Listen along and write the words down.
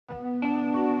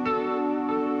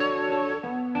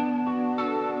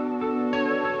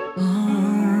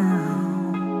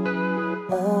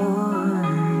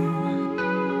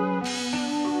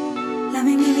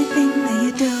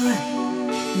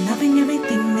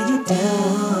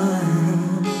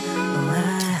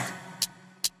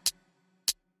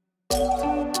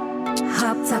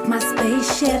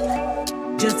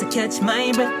touch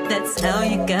my breath, that's how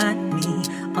you got me.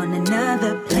 On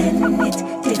another planet,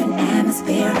 different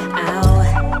atmosphere.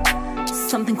 Ow,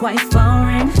 something quite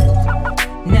foreign.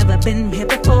 Never been here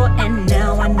before, and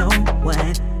now I know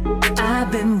what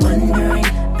I've been wondering,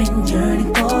 been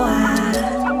yearning for.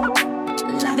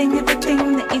 Loving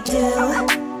everything that you do,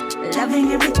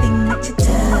 loving everything that you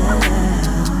do.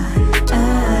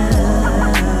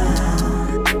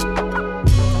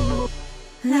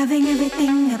 Loving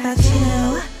everything about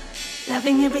you,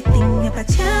 loving everything about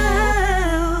you.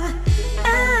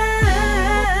 Oh,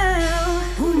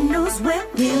 who knows where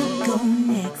we'll go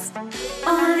next?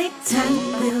 Only time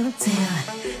will tell.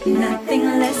 Nothing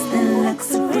less than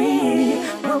luxury.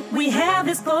 What we have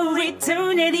is for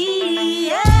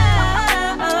eternity.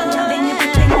 Loving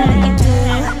everything that you do,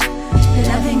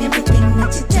 loving everything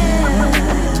that you do.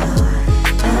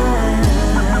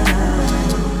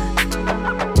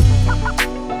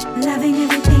 Loving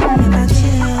everything about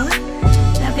you,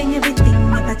 loving everything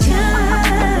about you.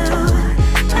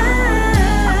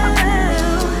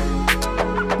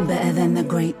 Better than the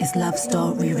greatest love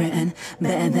story written,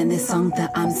 better than this song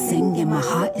that I'm singing, my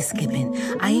heart is skipping.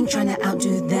 I ain't trying to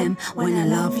outdo them, when a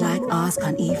love like ours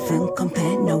can't even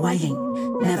compare. No, I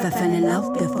ain't, never fell in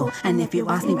love before. And if you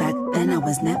ask me back then, I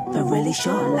was never really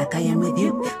sure, like I am with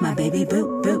you, my baby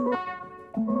boo boo.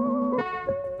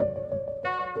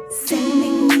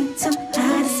 Sending me to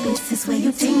outer spaces where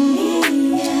you take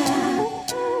me, yeah.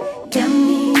 Got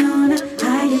me on a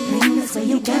higher plane, that's where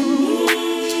you got me.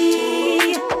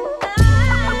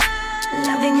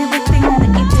 Loving everything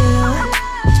that you do,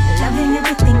 loving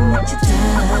everything that you do.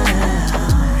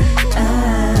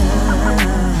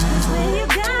 That's where you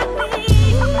got me.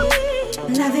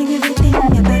 Loving everything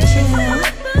about you,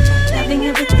 loving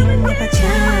everything about you.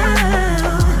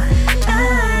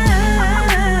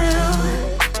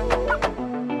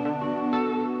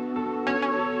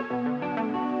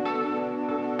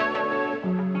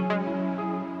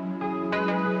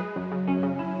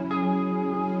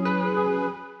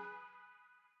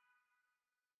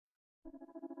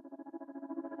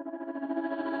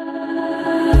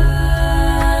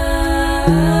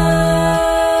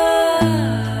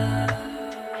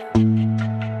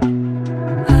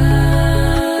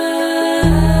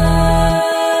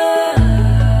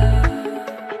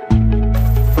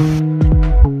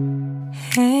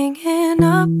 Hanging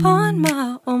up on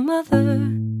my own mother.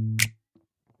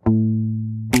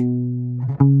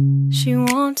 She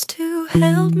wants to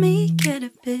help me get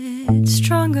a bit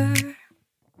stronger.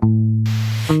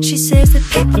 She says that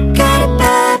people got it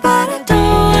bad, but I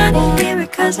don't wanna hear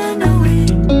it, cause I know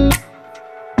it.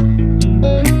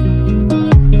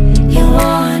 You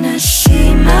wanna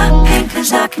see my pain,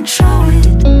 cause I can show it.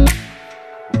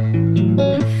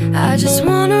 I just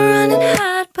wanna run and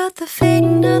hide, but the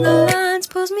fading of the lines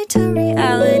pulls me to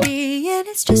reality, and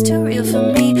it's just too real for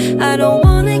me. I don't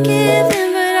wanna give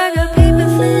in, but I got paper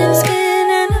thin skin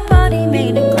and a body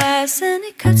made of glass, and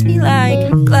it cuts me like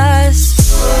glass.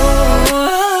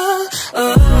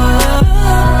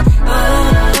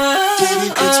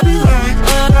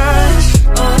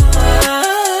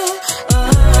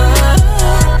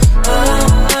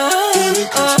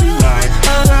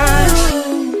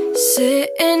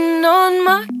 Sitting on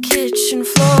my kitchen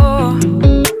floor,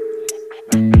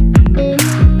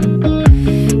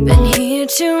 been here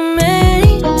too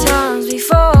many times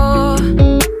before.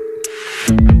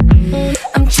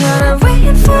 I'm trying to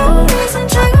wait for a reason,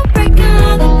 trying to break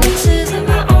all the pieces of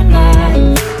my own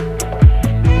life.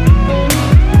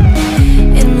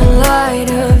 In the light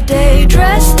of day,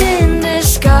 dressed in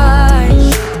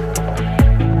disguise,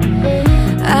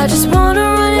 I just wanna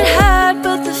run and hide,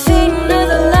 but the fading of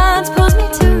the lines pulls me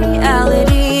to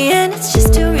reality, and it's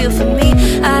just too real for me.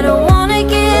 I don't wanna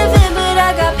give in, but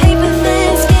I got paper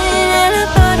thin skin and a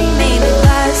body made of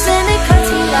glass, and it cuts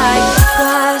me like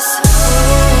glass.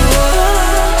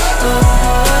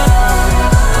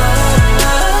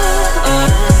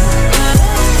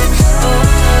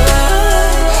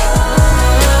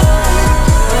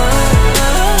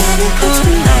 It cuts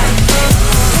me like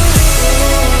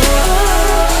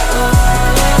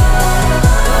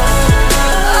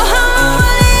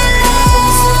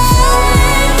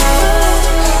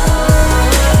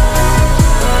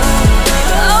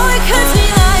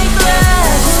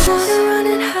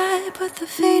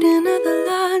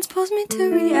pulls me to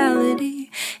reality.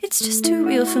 It's just too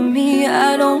real for me.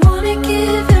 I don't wanna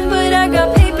give in, but I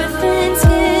got paper thin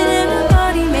skin and a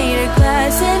body made of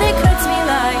glass, and it cuts me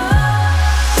like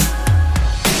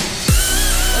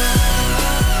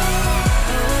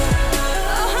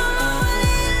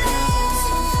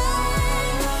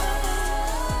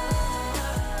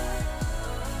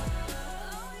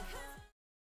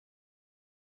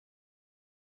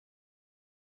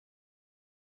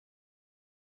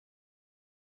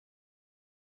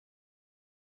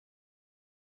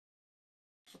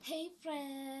Hey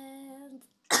friends.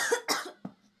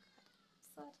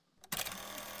 Sorry.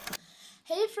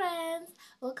 Hey friends,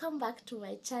 welcome back to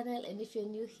my channel, and if you're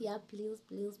new here, please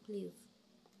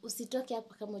usitoke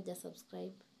hapa kama uja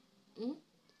subscribe.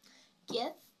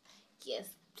 Yes,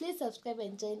 please subscribe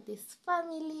and join this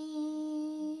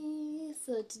family.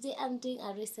 So today I'm doing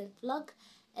a recent vlog,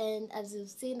 and as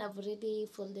you've seen, I've already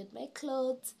folded my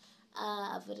clothes,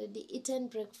 I've already eaten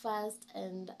breakfast,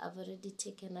 and I've already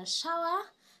taken a shower.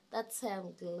 That's why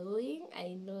I'm glowing,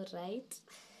 I know, right?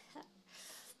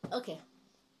 Okay,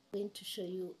 I'm going to show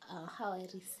you how I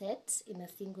reset in a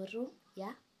single room.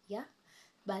 Yeah,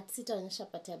 but sitaonyesha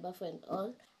part ya bafu and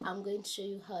all. I'm going to show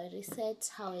you how I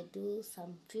reset, how I do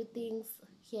some few things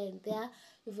here and there.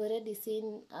 We've already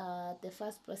seen the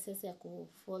first process ya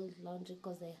fold laundry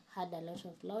because I had a lot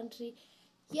of laundry.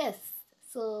 Yes,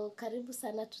 so karibu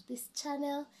sana to this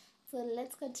channel. So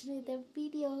let's continue the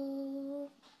video.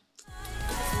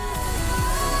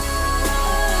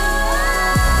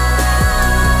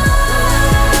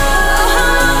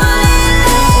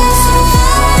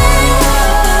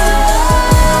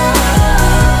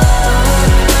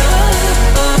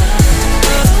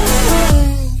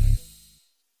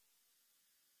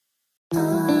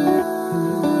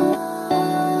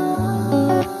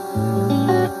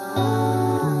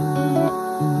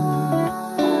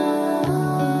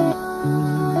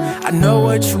 I know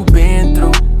what you've been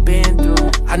through.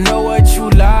 I know what you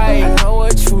like.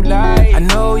 I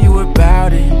know you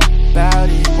about it.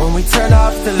 When we turn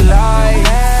off the light,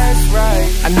 that's right.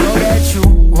 I know that you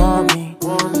want me.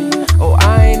 Oh,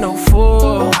 I ain't no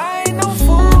fool.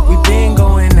 We've been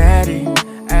going at it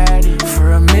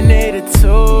for a minute or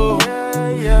two.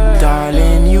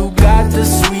 Darling, you got the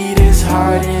sweetest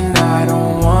heart, and I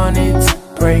don't want it to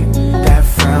break. That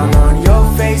frown on your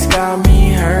face got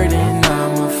me hurting.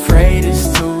 I'm afraid it's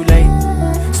too late.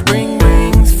 Spring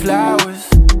brings flowers,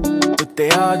 but they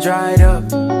all dried up.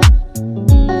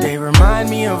 They remind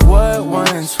me of what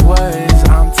once was.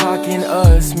 I'm talking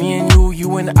us, me and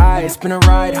you and I. It's been a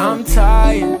ride, I'm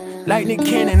tired, like Nick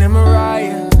Cannon and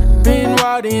Mariah. Been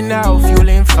riding out,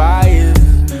 fueling fires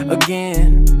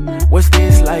again. What's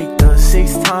this, like the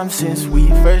 6th time since we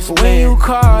first met? When you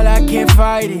call, I can't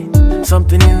fight it.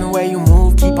 Something in the way you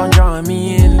move, keep on drawing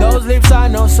me in. Those lips I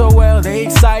know so well, they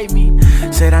excite me.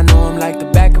 Said I know them like the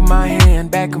back of my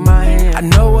hand. I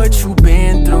know what you've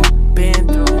been through.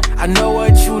 I know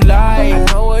what you like.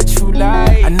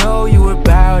 I know you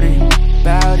about it.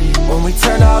 When we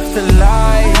turn off the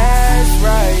light, that's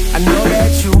right. I know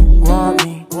that you want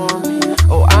me.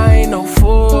 Oh, I ain't no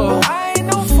fool.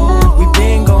 We've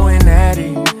been going at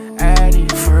it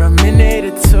for a minute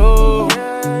or two.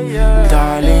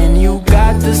 Darling, you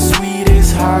got the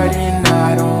sweetest heart, and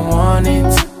I don't want it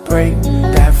to break.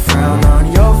 That frown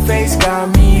on your face got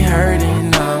me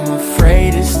hurting. I'm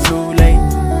afraid it's too late.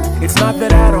 It's not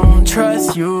that I don't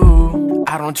trust you,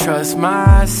 I don't trust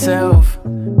myself.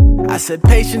 I said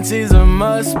patience is a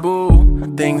must,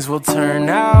 boo. Things will turn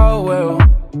out well.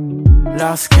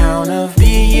 Lost count of the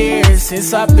years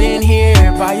since I've been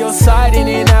here by your side, in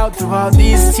and out through all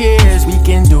these tears. We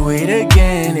can do it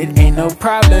again, it ain't no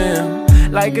problem.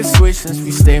 Like a switch since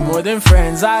we stay more than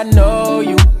friends. I know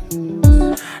you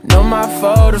know my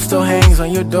photo still hangs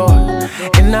on your door,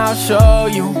 and I'll show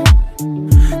you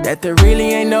that there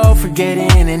really ain't no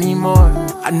forgetting anymore.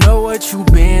 I know what you've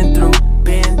been through.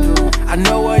 I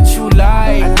know what you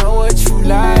like. I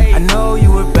know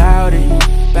you about it.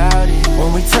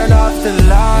 When we turn off the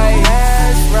light,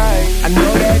 that's right. I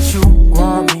know that you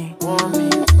want me.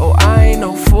 Oh, I ain't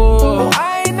no fool.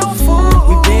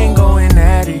 We've been going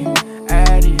at it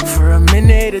for a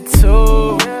minute or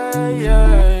two.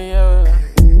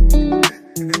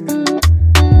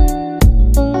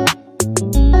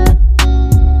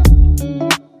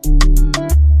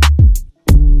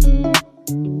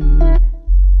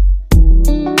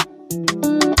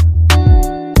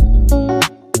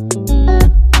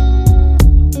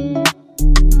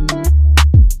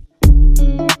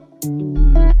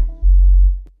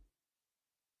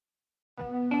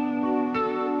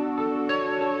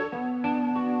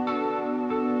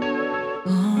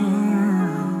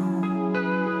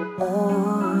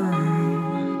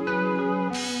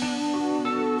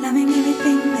 Loving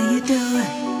everything that you do,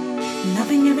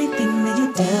 loving everything that you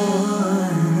do.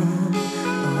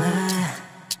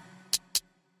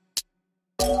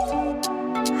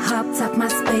 Hopped up my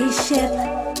spaceship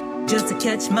just to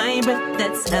catch my breath.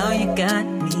 That's how you got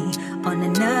me on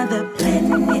another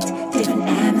planet, different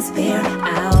atmosphere.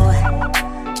 Ow,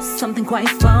 something quite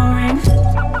foreign.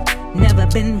 Never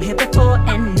been here before,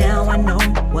 and now I know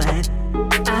what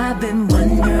I've been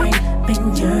wondering,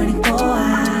 been yearning for.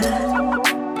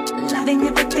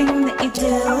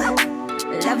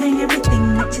 loving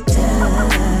everything that you do.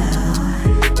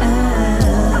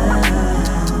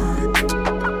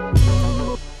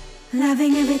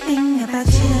 Loving everything about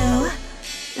you.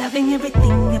 Loving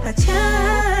everything about you.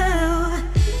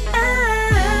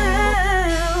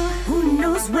 Who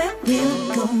knows where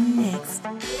we'll go next?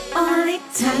 Only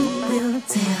time will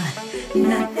tell.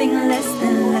 Nothing less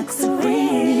than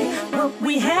luxury. What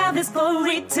we have is for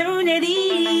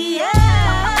eternity.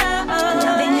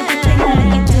 Loving everything that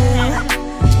you do.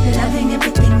 Loving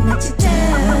everything that you do.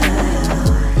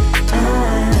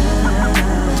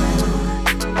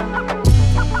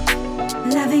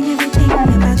 Loving everything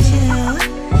about you.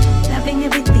 Loving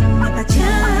everything about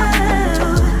you.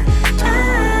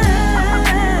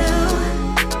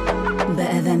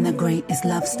 Better than the greatest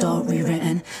love story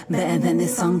written. Better than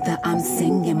this song that I'm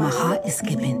singing. My heart is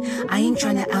skipping. I ain't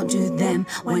trying to outdo them.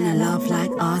 When a love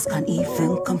like ours can't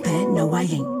even compare. No, I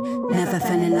ain't. Never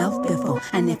fell in love before.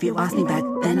 And if you ask me back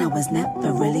then, I was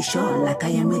never really sure. Like I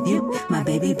am with you, my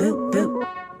baby boo boo.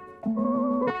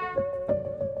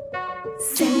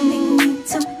 Sending me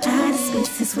to outer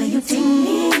spaces where you take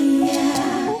me,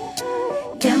 yeah.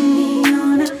 Got me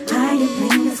on a higher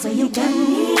plane, that's where you got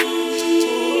me.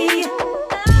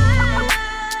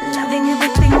 Loving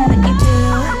everything that you do.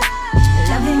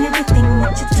 Loving everything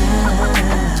that you do.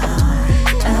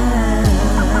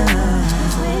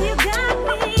 That's where you got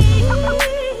me.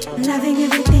 Loving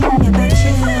everything about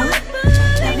you.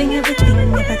 Loving everything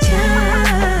about you.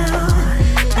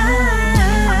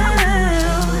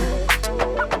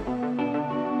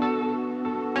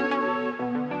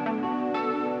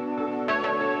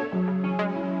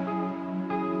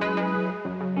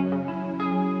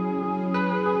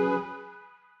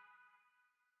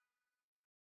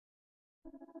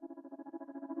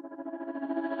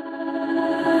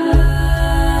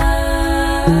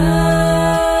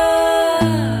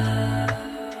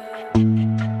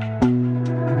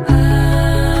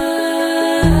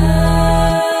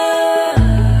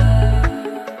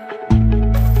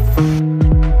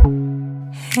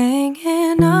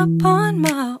 Hanging up on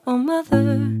my own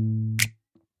mother.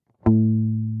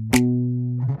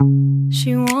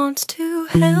 She wants to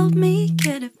help me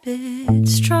get a bit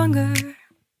stronger.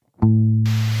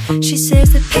 She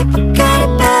says that people got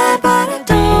it bad, but I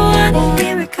don't wanna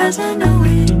hear it 'cause I know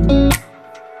it.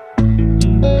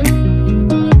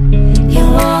 You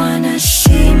wanna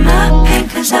see my pain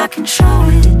 'cause I can show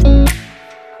it.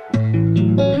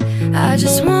 I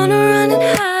just wanna run and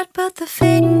hide, but the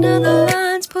fading of the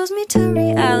lines pulls me to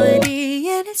reality,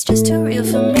 and it's just too real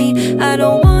for me. I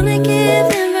don't wanna give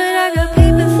in, but I got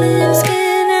paper thin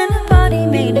skin and a body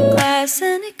made of glass,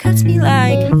 and it cuts me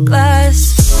like glass.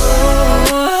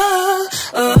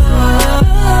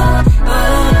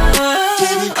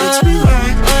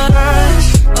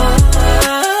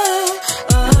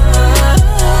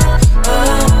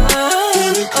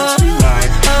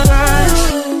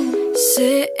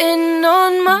 Sitting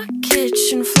on my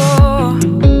kitchen floor.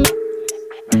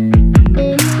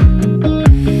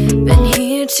 Been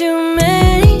here too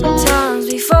many times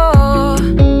before.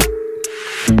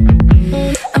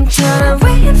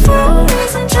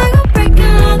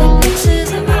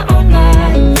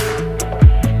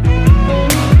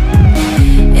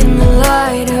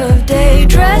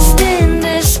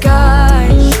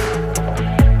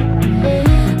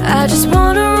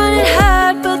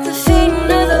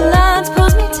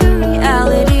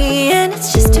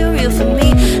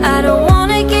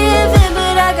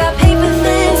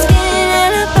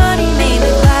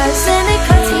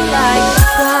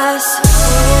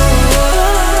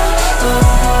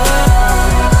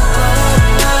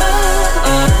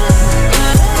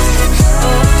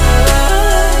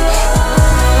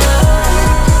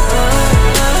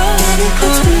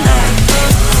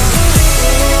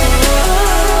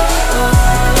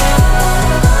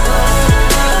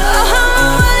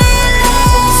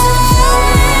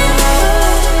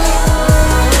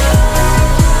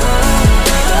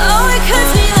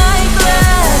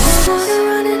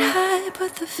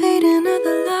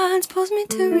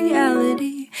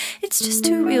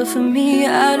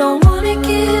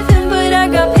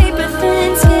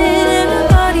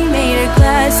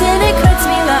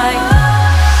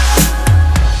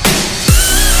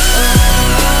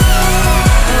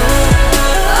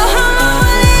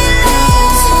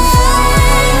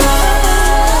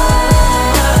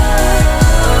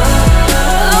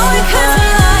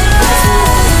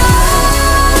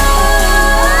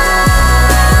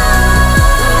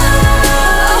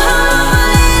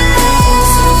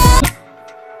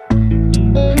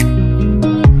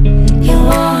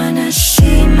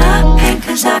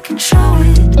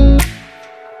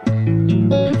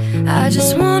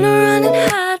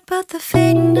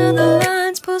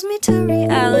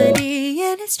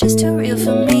 just too real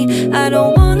for me. I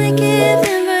don't wanna give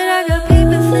in, but I got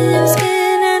paper thin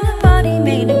skin and a body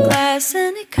made of glass,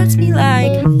 and it cuts me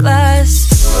like glass.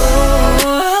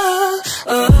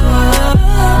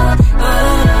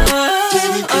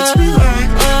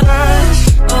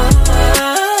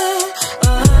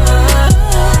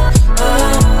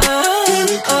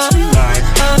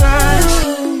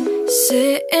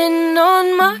 Sitting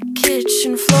on my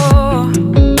kitchen floor,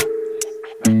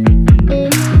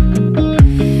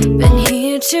 been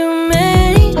here too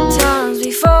many times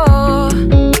before.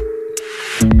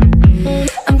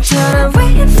 I'm tired of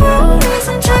waiting for a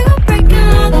reason to go breaking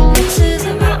all the pieces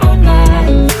of my own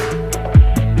life.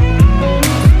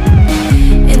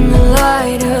 In the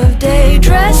light of day,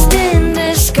 dressed in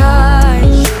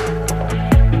disguise,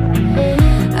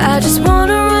 I just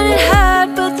wanna run and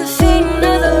hide, but the fading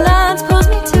of the lines pulls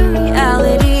me to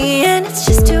reality, and it's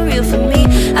just too real for me.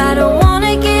 I don't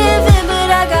wanna give in, but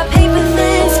I got paper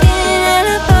thin skin and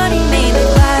a body made of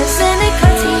glass, and it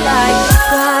cuts me like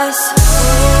glass.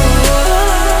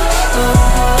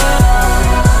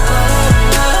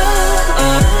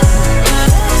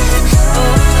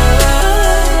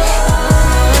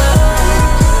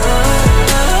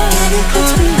 It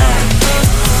cuts me like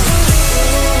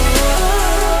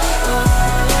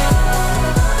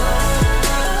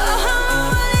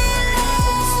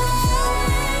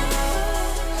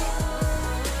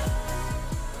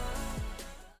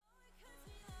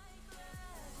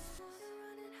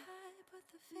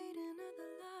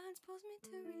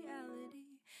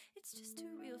it's just too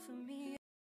real for me.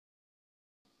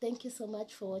 Thank you so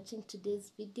much for watching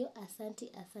today's video.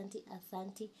 Asante, asante,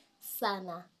 asante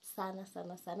sana sana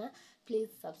sana sana. Please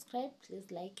subscribe,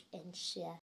 please like and share.